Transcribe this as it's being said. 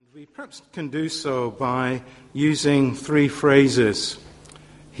We perhaps can do so by using three phrases.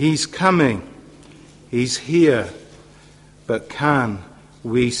 He's coming, he's here, but can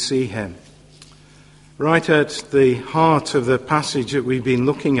we see him? Right at the heart of the passage that we've been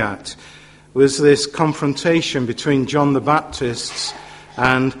looking at was this confrontation between John the Baptist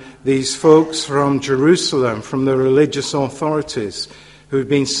and these folks from Jerusalem, from the religious authorities, who've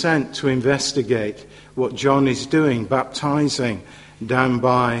been sent to investigate what John is doing, baptizing down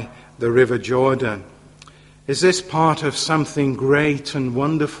by the River Jordan. Is this part of something great and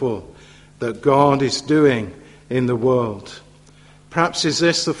wonderful that God is doing in the world? Perhaps is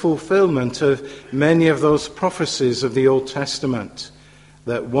this the fulfillment of many of those prophecies of the Old Testament,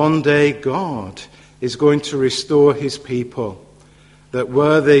 that one day God is going to restore his people, that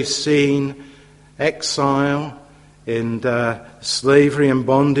where they've seen exile and slavery and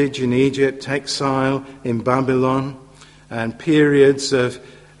bondage in Egypt, exile in Babylon, and periods of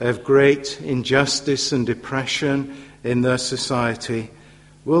great injustice and depression in their society,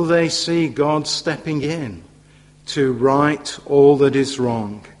 will they see God stepping in to right all that is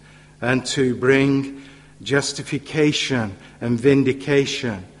wrong and to bring justification and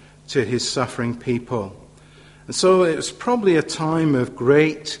vindication to his suffering people? And so it was probably a time of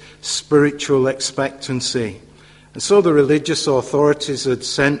great spiritual expectancy. And so the religious authorities had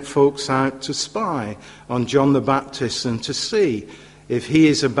sent folks out to spy on John the Baptist and to see if he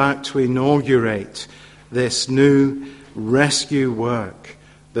is about to inaugurate this new rescue work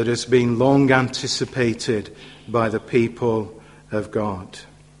that has been long anticipated by the people of God.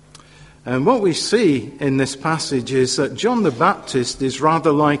 And what we see in this passage is that John the Baptist is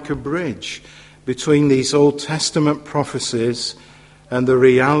rather like a bridge between these Old Testament prophecies and the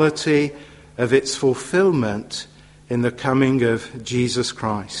reality of its fulfillment in the coming of Jesus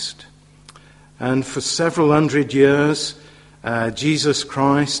Christ. And for several hundred years, Jesus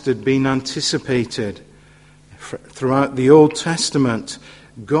Christ had been anticipated. Throughout the Old Testament,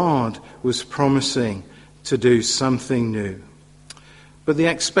 God was promising to do something new. But the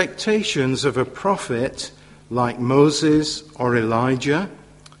expectations of a prophet like Moses or Elijah,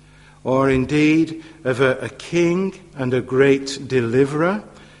 or indeed of a king and a great deliverer,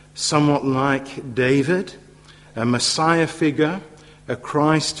 somewhat like David, a Messiah figure, a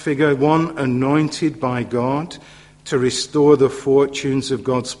Christ figure, one anointed by God to restore the fortunes of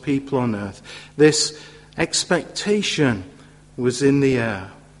God's people on earth. This expectation was in the air.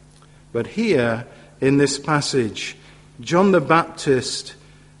 But here, in this passage, John the Baptist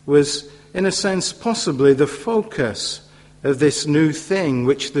was, in a sense, possibly the focus of this new thing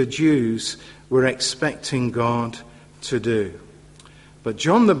which the Jews were expecting God to do. But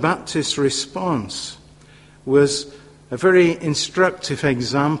John the Baptist's response was a very instructive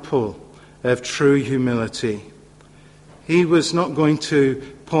example of true humility. He was not going to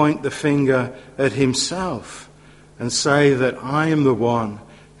point the finger at himself and say that I am the one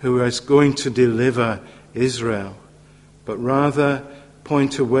who is going to deliver Israel, but rather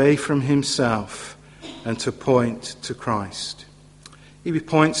point away from himself and to point to Christ. He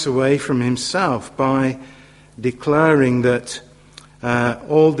points away from himself by declaring that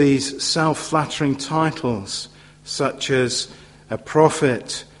all these self-flattering titles, such as a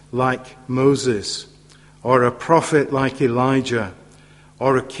prophet like Moses, or a prophet like Elijah,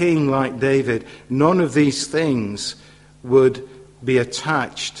 or a king like David, none of these things would be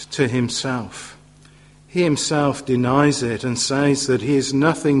attached to himself. He himself denies it and says that he is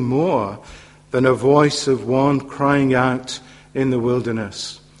nothing more than a voice of one crying out in the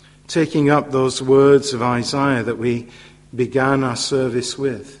wilderness, taking up those words of Isaiah that we began our service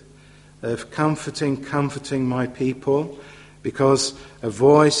with, of comforting my people, because a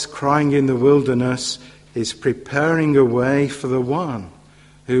voice crying in the wilderness is preparing a way for the one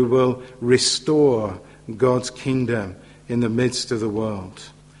who will restore God's kingdom in the midst of the world.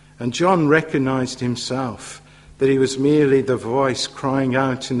 And John recognized himself that he was merely the voice crying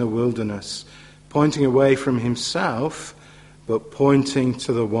out in the wilderness, pointing away from himself, but pointing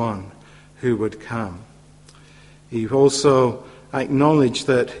to the one who would come. He also acknowledged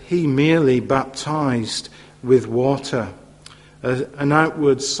that he merely baptized with water, an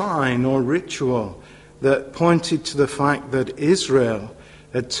outward sign or ritual that pointed to the fact that Israel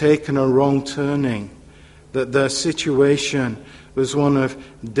had taken a wrong turning, that their situation was one of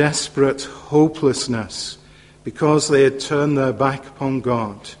desperate hopelessness because they had turned their back upon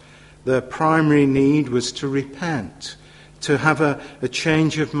God. Their primary need was to repent, to have a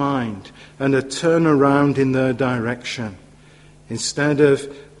change of mind and a turnaround in their direction. Instead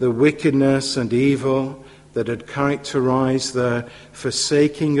of the wickedness and evil that had characterized their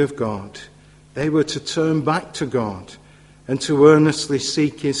forsaking of God, they were to turn back to God and to earnestly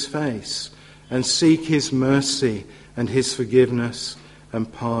seek his face and seek his mercy and his forgiveness and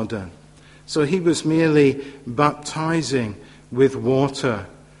pardon. So he was merely baptizing with water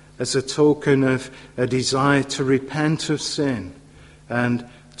as a token of a desire to repent of sin and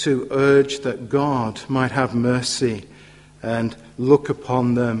to urge that God might have mercy and look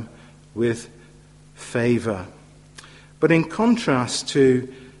upon them with favor. But in contrast to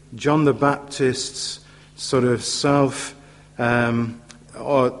John the Baptist's sort of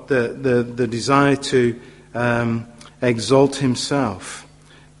or the desire to exalt himself,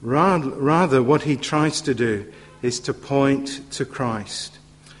 rather what he tries to do is to point to Christ.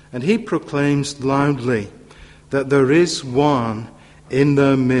 And he proclaims loudly that there is one in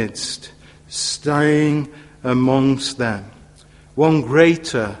their midst, staying amongst them, one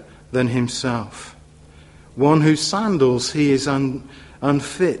greater than himself, one whose sandals he is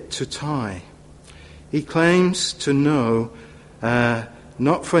unfit to tie. He claims to know,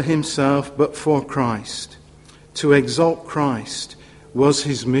 not for himself, but for Christ. To exalt Christ was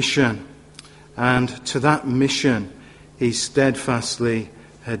his mission, and to that mission he steadfastly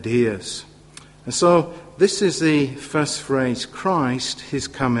adheres. And so this is the first phrase: Christ is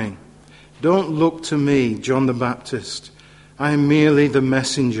coming. Don't look to me, John the Baptist. I am merely the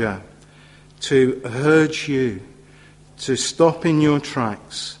messenger to urge you to stop in your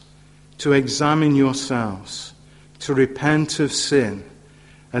tracks, to examine yourselves, to repent of sin,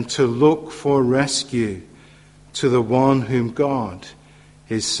 and to look for rescue to the one whom God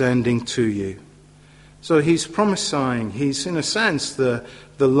is sending to you. So he's prophesying, he's in a sense the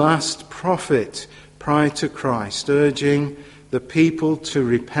last prophet prior to Christ, urging the people to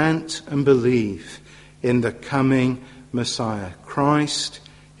repent and believe in the coming Messiah. Christ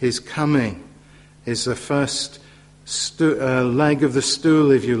is coming is the first leg of the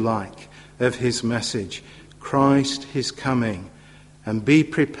stool, if you like, of his message. Christ is coming, and be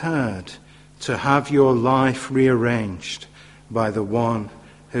prepared to have your life rearranged by the one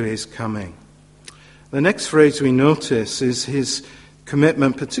who is coming. The next phrase we notice is his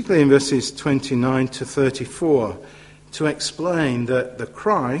commitment, particularly in verses 29 to 34, to explain that the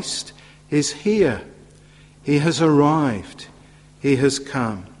Christ is here. He has arrived. He has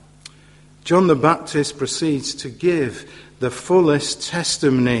come. John the Baptist proceeds to give the fullest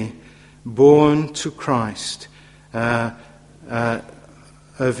testimony born to Christ of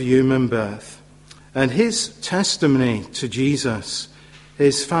human birth. And his testimony to Jesus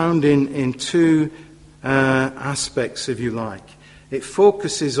is found in two aspects, if you like. It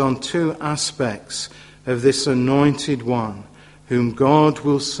focuses on two aspects of this anointed one whom God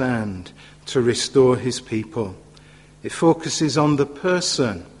will send to restore his people. It focuses on the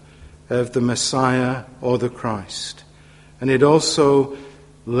person of the Messiah or the Christ. And it also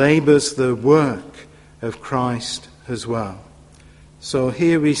labors the work of Christ as well. So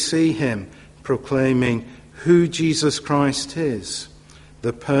here we see him proclaiming who Jesus Christ is,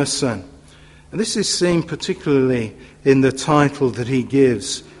 the person. And this is seen particularly in the title that he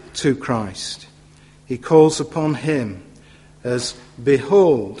gives to Christ. He calls upon him as,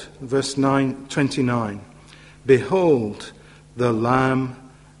 behold, verse 29, behold the Lamb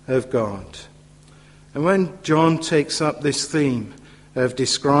of God. And when John takes up this theme of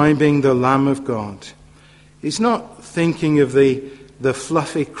describing the Lamb of God, he's not thinking of the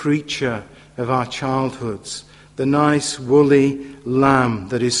fluffy creature of our childhoods, the nice woolly lamb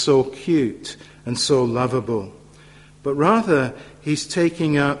that is so cute and so lovable. But rather, he's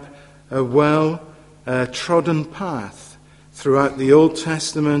taking up a well-trodden path throughout the Old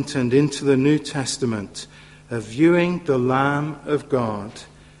Testament and into the New Testament of viewing the Lamb of God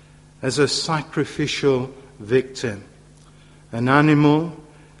as a sacrificial victim, an animal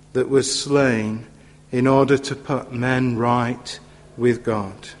that was slain in order to put men right with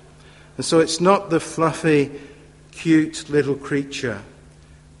God. And so it's not the fluffy, cute little creature,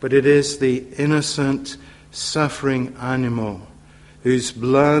 but it is the innocent, suffering animal whose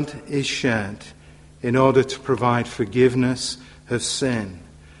blood is shed in order to provide forgiveness of sin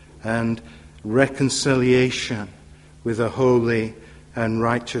and reconciliation with a holy and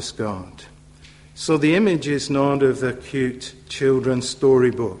righteous God. So the image is not of the cute children's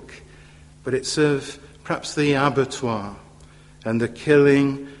storybook, but it's of perhaps the abattoir and the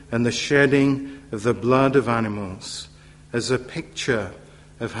killing and the shedding of the blood of animals as a picture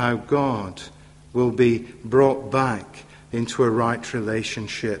of how God will be brought back into a right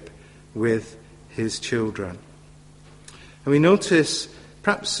relationship with his children. And we notice,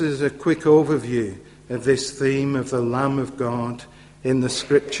 perhaps as a quick overview of this theme of the Lamb of God in the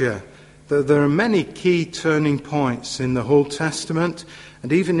Scripture, that there are many key turning points in the Old Testament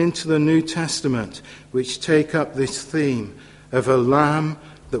and even into the New Testament which take up this theme of a lamb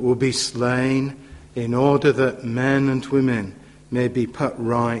that will be slain in order that men and women may be put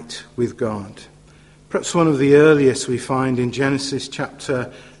right with God. Perhaps one of the earliest we find in Genesis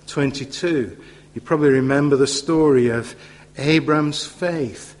chapter 22. You probably remember the story of Abram's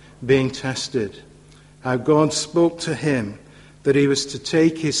faith being tested. How God spoke to him that he was to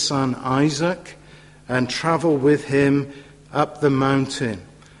take his son Isaac and travel with him up the mountain,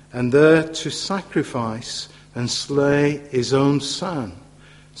 and there to sacrifice and slay his own son,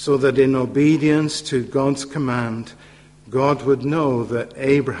 so that in obedience to God's command, God would know that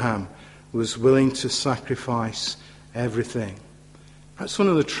Abraham was willing to sacrifice everything. That's one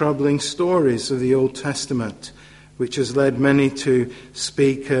of the troubling stories of the Old Testament, which has led many to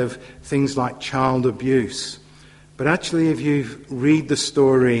speak of things like child abuse. But actually, if you read the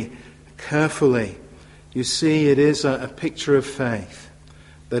story carefully, you see it is a picture of faith,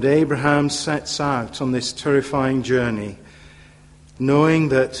 that Abraham sets out on this terrifying journey, knowing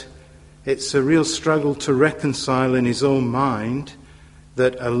that it's a real struggle to reconcile in his own mind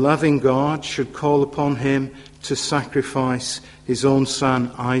that a loving God should call upon him to sacrifice his own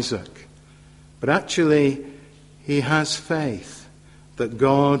son Isaac. But actually, he has faith that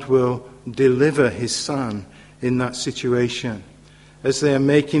God will deliver his son in that situation. As they are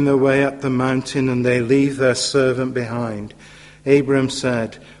making their way up the mountain and they leave their servant behind, Abram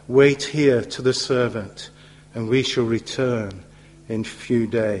said, "Wait here to the servant, and we shall return in a few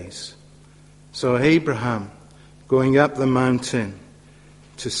days." So Abraham, going up the mountain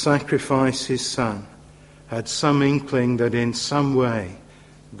to sacrifice his son, had some inkling that in some way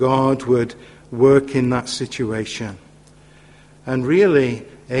God would work in that situation. And really,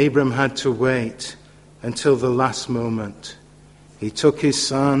 Abram had to wait until the last moment. He took his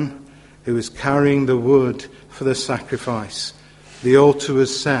son, who was carrying the wood for the sacrifice. The altar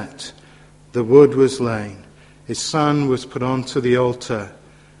was set. The wood was laid. His son was put onto the altar,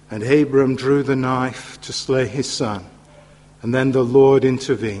 and Abram drew the knife to slay his son. And then the Lord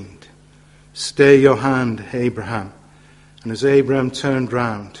intervened. "Stay your hand, Abraham." And as Abraham turned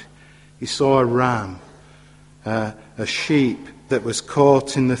round, he saw a ram, a sheep that was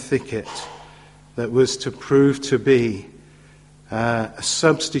caught in the thicket, that was to prove to be a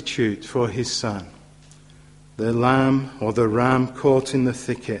substitute for his son. The lamb, or the ram caught in the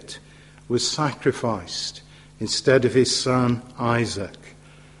thicket, was sacrificed instead of his son Isaac,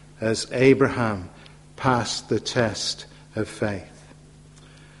 as Abraham passed the test of faith.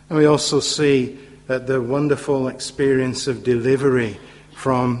 And we also see that the wonderful experience of delivery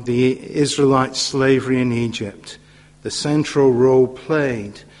from the Israelite slavery in Egypt, the central role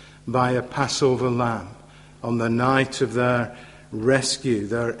played by a Passover lamb on the night of their rescue,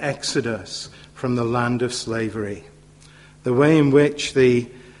 their exodus from the land of slavery. The way in which the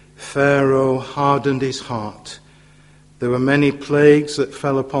Pharaoh hardened his heart. There were many plagues that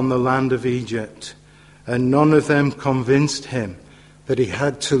fell upon the land of Egypt, and none of them convinced him that he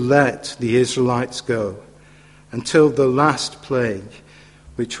had to let the Israelites go, until the last plague,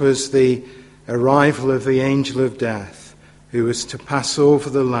 which was the arrival of the angel of death, who was to pass over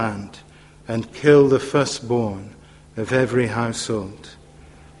the land and kill the firstborn of every household.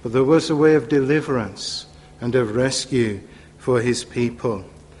 But there was a way of deliverance and of rescue for his people,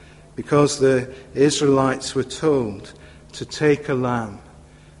 because the Israelites were told to take a lamb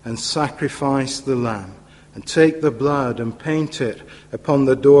and sacrifice the lamb, and take the blood and paint it upon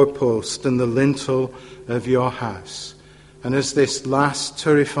the doorpost and the lintel of your house. And as this last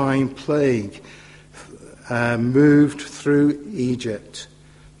terrifying plague moved through Egypt,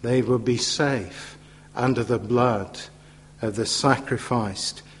 they would be safe under the blood of the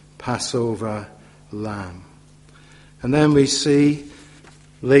sacrificed Passover lamb. And then we see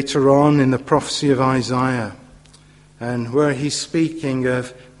later on in the prophecy of Isaiah, and where he's speaking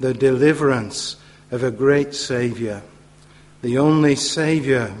of the deliverance of a great Saviour. The only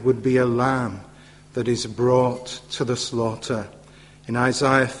Saviour would be a lamb that is brought to the slaughter. In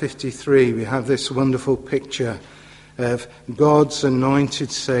Isaiah 53, we have this wonderful picture of God's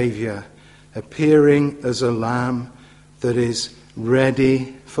anointed Saviour appearing as a lamb that is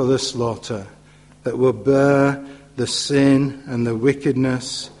ready for the slaughter, that will bear the sin and the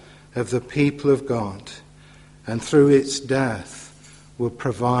wickedness of the people of God, and through its death will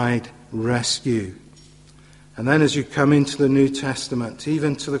provide rescue. And then as you come into the New Testament,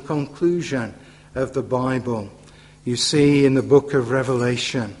 even to the conclusion of the Bible, you see in the book of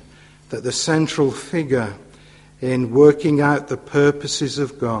Revelation that the central figure in working out the purposes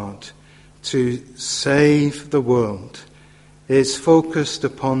of God to save the world is focused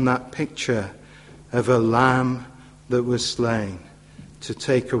upon that picture of a lamb that was slain to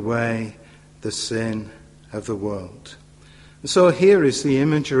take away the sin of the world. So here is the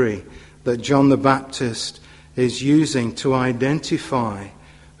imagery that John the Baptist is using to identify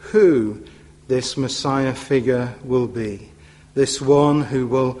who this Messiah figure will be. This one who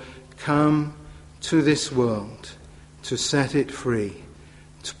will come to this world to set it free,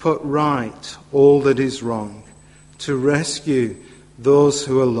 to put right all that is wrong, to rescue those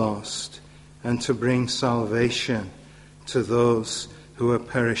who are lost, and to bring salvation to those who are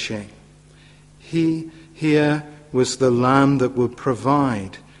perishing. He here was the Lamb that would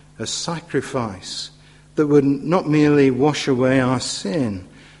provide a sacrifice that would not merely wash away our sin,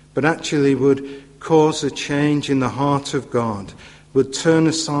 but actually would cause a change in the heart of God, would turn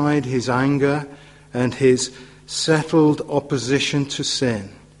aside his anger and his settled opposition to sin,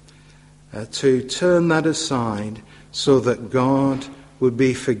 to turn that aside so that God would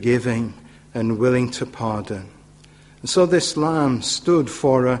be forgiving and willing to pardon. And so this lamb stood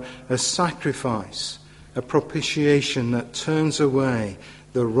for a sacrifice, a propitiation that turns away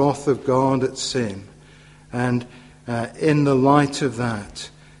the wrath of God at sin, and in the light of that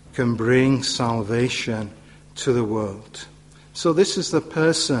can bring salvation to the world. So this is the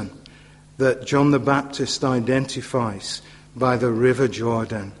person that John the Baptist identifies by the river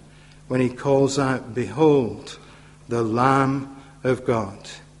Jordan when he calls out, "Behold, the Lamb of God."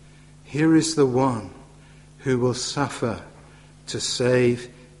 Here is the one who will suffer to save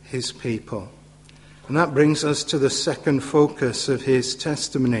his people. And that brings us to the second focus of his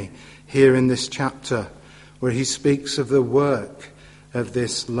testimony here in this chapter, where he speaks of the work of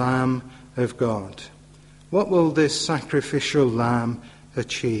this Lamb of God. What will this sacrificial lamb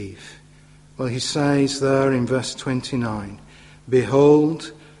achieve? Well, he says there in verse 29,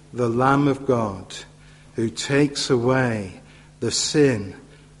 "Behold, the Lamb of God, who takes away the sin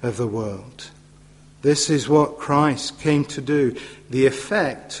of the world." This is what Christ came to do, the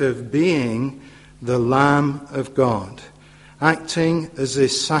effect of being the Lamb of God, acting as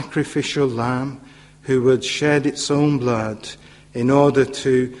this sacrificial lamb who would shed its own blood in order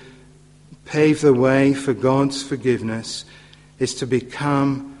to pave the way for God's forgiveness, is to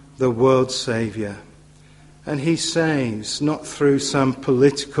become the world's Saviour. And he saves not through some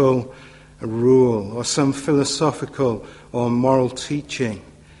political rule or some philosophical or moral teaching,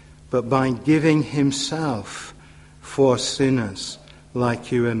 but by giving himself for sinners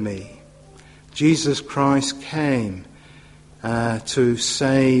like you and me. Jesus Christ came to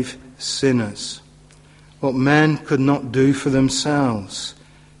save sinners. What men could not do for themselves,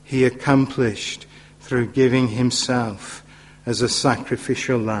 he accomplished through giving himself as a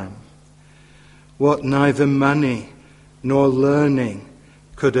sacrificial lamb. What neither money nor learning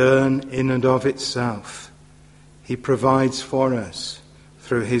could earn in and of itself, he provides for us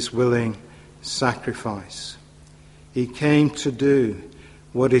through his willing sacrifice. He came to do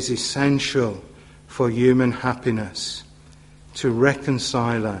what is essential for human happiness, to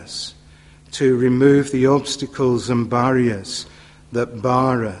reconcile us, to remove the obstacles and barriers that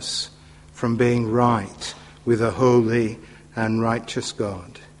bar us from being right with a holy and righteous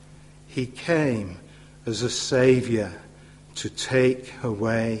God. He came as a Saviour to take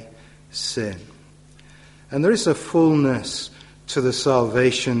away sin. And there is a fullness to the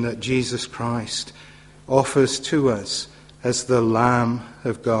salvation that Jesus Christ offers to us as the Lamb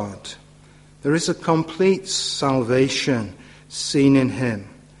of God. There is a complete salvation seen in him.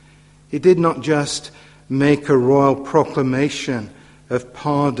 He did not just make a royal proclamation of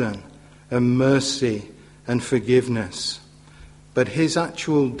pardon and mercy and forgiveness, but his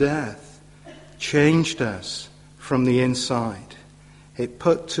actual death changed us from the inside. It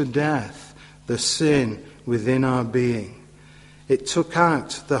put to death the sin within our being. It took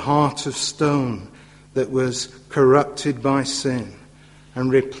out the heart of stone that was corrupted by sin and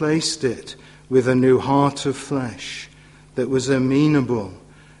replaced it with a new heart of flesh that was amenable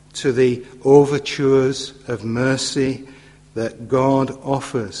to the overtures of mercy that God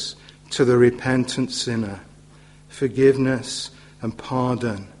offers to the repentant sinner. Forgiveness and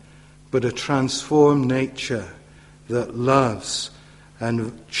pardon, but a transformed nature that loves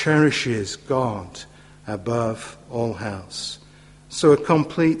and cherishes God above all else. So a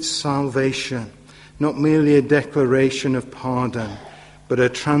complete salvation, not merely a declaration of pardon, but a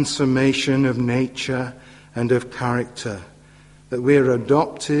transformation of nature and of character, that we are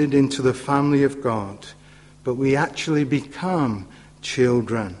adopted into the family of God, but we actually become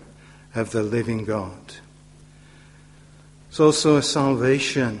children of the living God. It's also a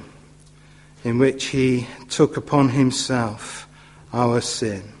salvation in which he took upon himself our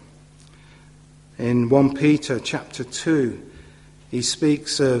sin. In 1 Peter chapter 2, he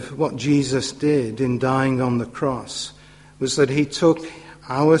speaks of what Jesus did in dying on the cross, was that he took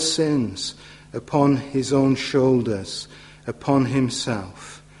our sins upon his own shoulders, upon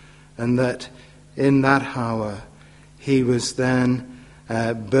himself, and that in that hour he was then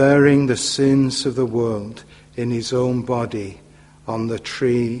bearing the sins of the world in his own body on the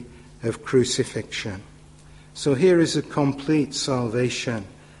tree of crucifixion. So here is a complete salvation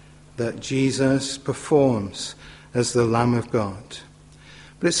that Jesus performs as the Lamb of God.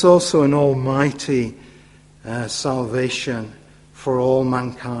 But it's also an almighty salvation for all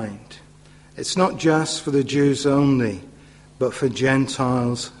mankind. It's not just for the Jews only, but for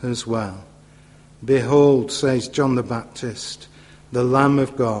Gentiles as well. Behold, says John the Baptist, the Lamb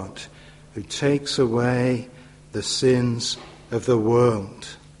of God, who takes away the sins of the world.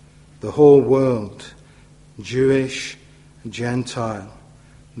 The whole world, Jewish, Gentile.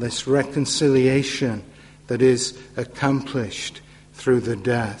 This reconciliation that is accomplished through the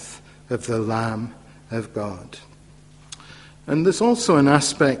death of the Lamb of God. And there's also an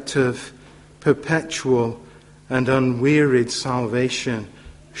aspect of perpetual and unwearied salvation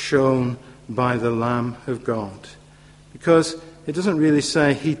shown by the Lamb of God. Because it doesn't really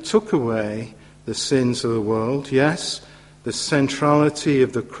say he took away the sins of the world. Yes, the centrality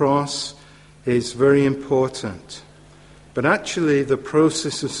of the cross is very important. But actually the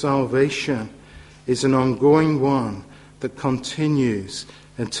process of salvation is an ongoing one that continues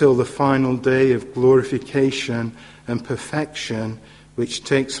until the final day of glorification and perfection which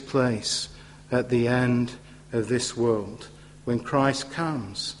takes place at the end of this world, when Christ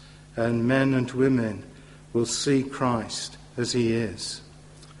comes and men and women will see Christ as he is.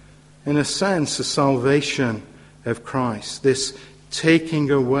 In a sense, the salvation of Christ, this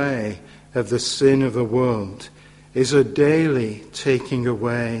taking away of the sin of the world, is a daily taking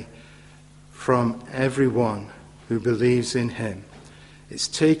away from everyone who believes in him. It's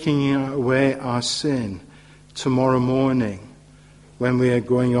taking away our sin tomorrow morning when we are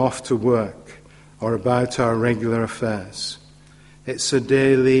going off to work or about our regular affairs. It's a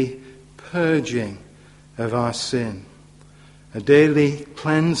daily purging of our sin, a daily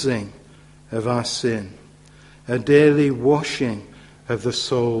cleansing of our sin, a daily washing of the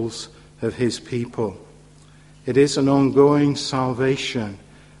souls of his people. It is an ongoing salvation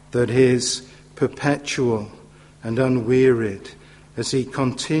that is perpetual and unwearied as he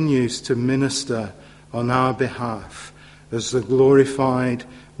continues to minister on our behalf as the glorified,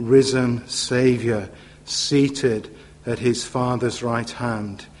 risen Saviour seated at his Father's right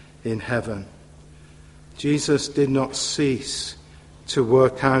hand in heaven. Jesus did not cease to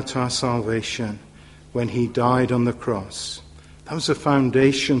work out our salvation when he died on the cross. That was a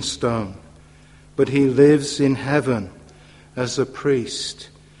foundation stone. But he lives in heaven as a priest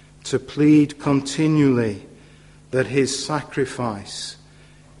to plead continually that his sacrifice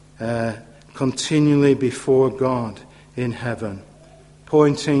continually before God in heaven,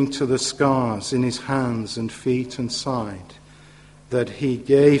 pointing to the scars in his hands and feet and side, that he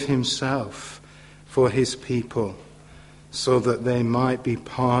gave himself for his people so that they might be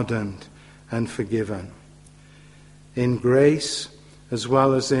pardoned and forgiven. In grace as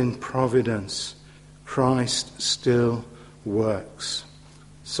well as in providence, Christ still works.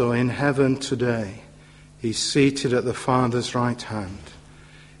 So in heaven today, he's seated at the Father's right hand,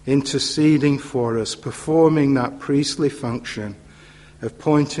 interceding for us, performing that priestly function of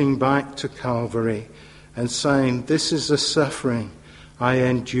pointing back to Calvary and saying, this is the suffering I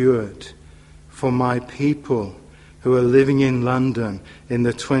endured for my people who are living in London in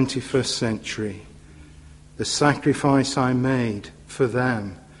the 21st century. The sacrifice I made for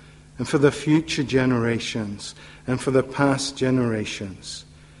them and for the future generations and for the past generations.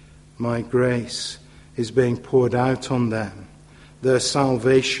 My grace is being poured out on them. Their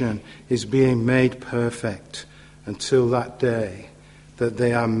salvation is being made perfect until that day that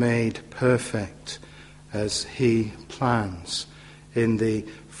they are made perfect as he plans in the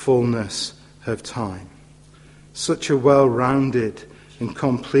fullness of time. Such a well-rounded and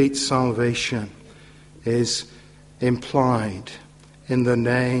complete salvation is implied in the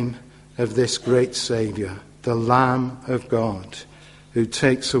name of this great Saviour, the Lamb of God, who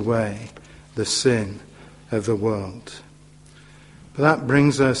takes away the sin of the world. But that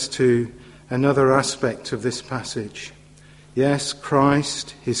brings us to another aspect of this passage. Yes,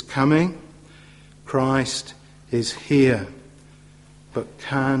 Christ is coming. Christ is here. But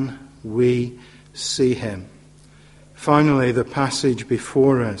can we see him? Finally, the passage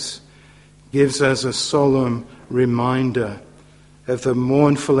before us gives us a solemn reminder of the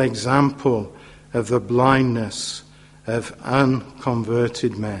mournful example of the blindness of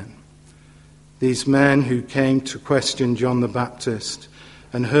unconverted men. these men who came to question John the Baptist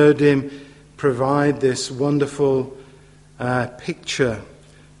and heard him provide this wonderful picture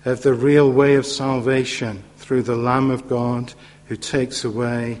of the real way of salvation through the Lamb of God who takes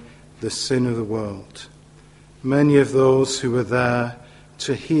away the sin of the world. Many of those who were there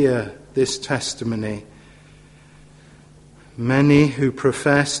to hear this testimony, many who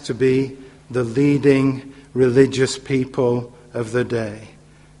profess to be the leading religious people of the day,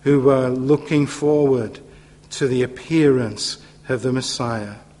 who were looking forward to the appearance of the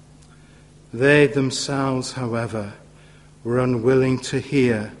Messiah. They themselves, however, were unwilling to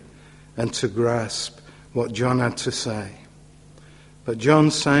hear and to grasp what John had to say. But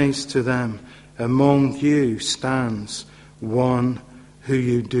John says to them, "Among you stands one who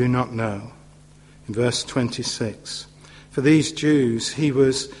you do not know." In verse 26, for these Jews, he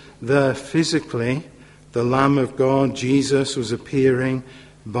was there physically. The Lamb of God, Jesus, was appearing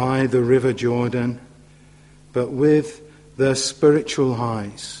by the River Jordan. But with their spiritual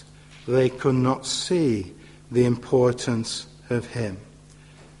eyes, they could not see the importance of him.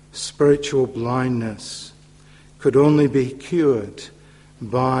 Spiritual blindness could only be cured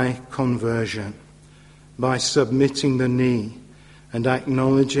by conversion, by submitting the knee and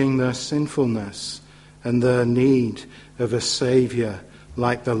acknowledging their sinfulness and their need of a Saviour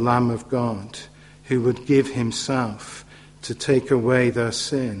like the Lamb of God, who would give himself to take away their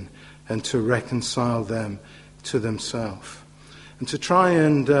sin and to reconcile them to themselves. And to try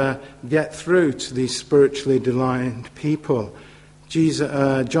and get through to these spiritually blind people,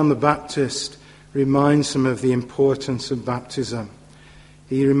 John the Baptist reminds them of the importance of baptism.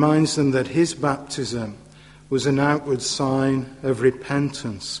 He reminds them that his baptism was an outward sign of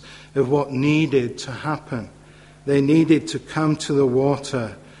repentance, of what needed to happen. They needed to come to the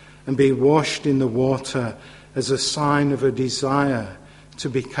water and be washed in the water as a sign of a desire to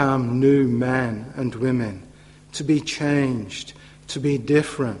become new men and women, to be changed, to be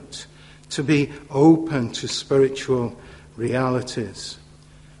different, to be open to spiritual realities.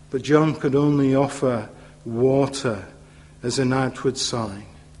 But John could only offer water as an outward sign.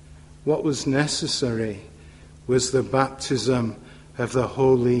 What was necessary was the baptism of the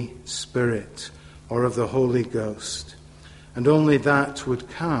Holy Spirit or of the Holy Ghost. And only that would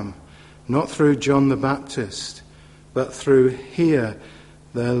come, not through John the Baptist, but through here,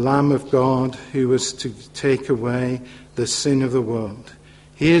 the Lamb of God who was to take away the sin of the world.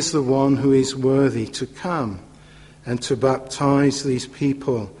 He is the one who is worthy to come and to baptize these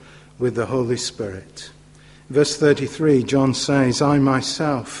people with the Holy Spirit. Verse 33, John says, "I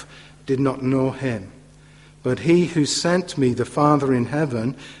myself did not know him, but he who sent me, the Father in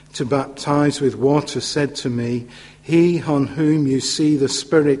heaven, to baptize with water, said to me, he on whom you see the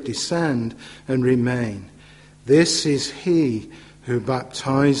Spirit descend and remain, this is he who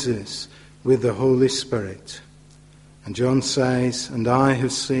baptizes with the Holy Spirit." And John says, "And I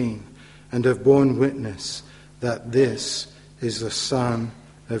have seen and have borne witness that this is the Son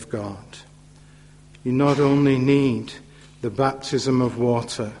of God." You not only need the baptism of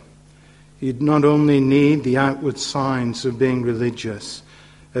water, you not only need the outward signs of being religious,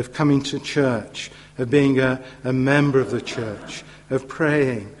 of coming to church, of being a member of the church, of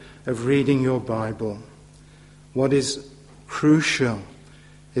praying, of reading your Bible. What is crucial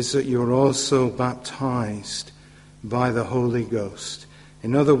is that you're also baptized by the Holy Ghost.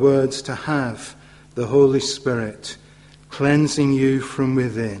 In other words, to have the Holy Spirit cleansing you from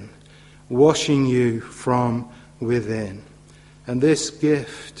within, washing you from within. And this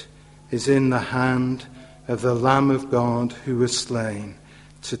gift is in the hand of the Lamb of God who was slain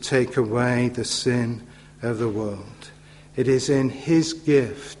to take away the sin of the world. It is in his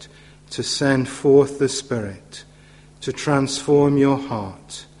gift to send forth the Spirit, to transform your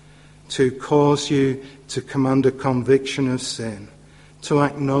heart, to cause you to come under conviction of sin, to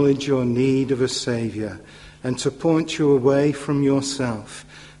acknowledge your need of a Saviour, and to point you away from yourself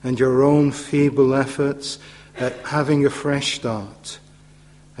and your own feeble efforts at having a fresh start,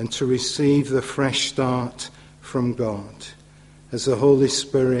 and to receive the fresh start from God as the Holy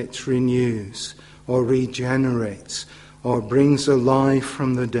Spirit renews or regenerates or brings alive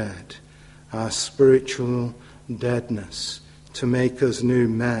from the dead our spiritual deadness to make us new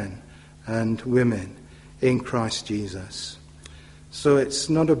men and women in Christ Jesus. So it's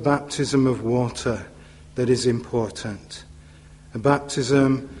not a baptism of water that is important, a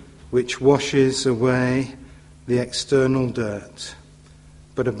baptism which washes away the external dirt,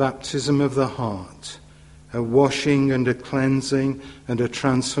 but a baptism of the heart, a washing and a cleansing and a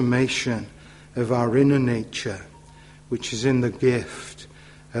transformation of our inner nature, which is in the gift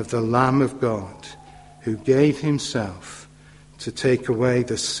of the Lamb of God who gave himself to take away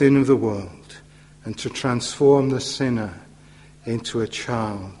the sin of the world and to transform the sinner into a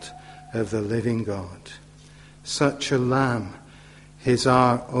child of the living God. Such a Lamb is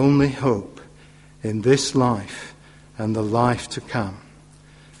our only hope in this life and the life to come.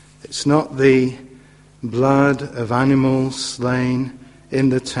 It's not the blood of animals slain in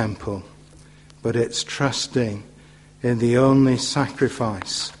the temple, but it's trusting in the only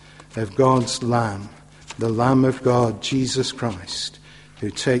sacrifice of God's Lamb, the Lamb of God, Jesus Christ,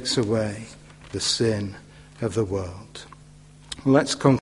 who takes away the sin of the world. Let's conclude.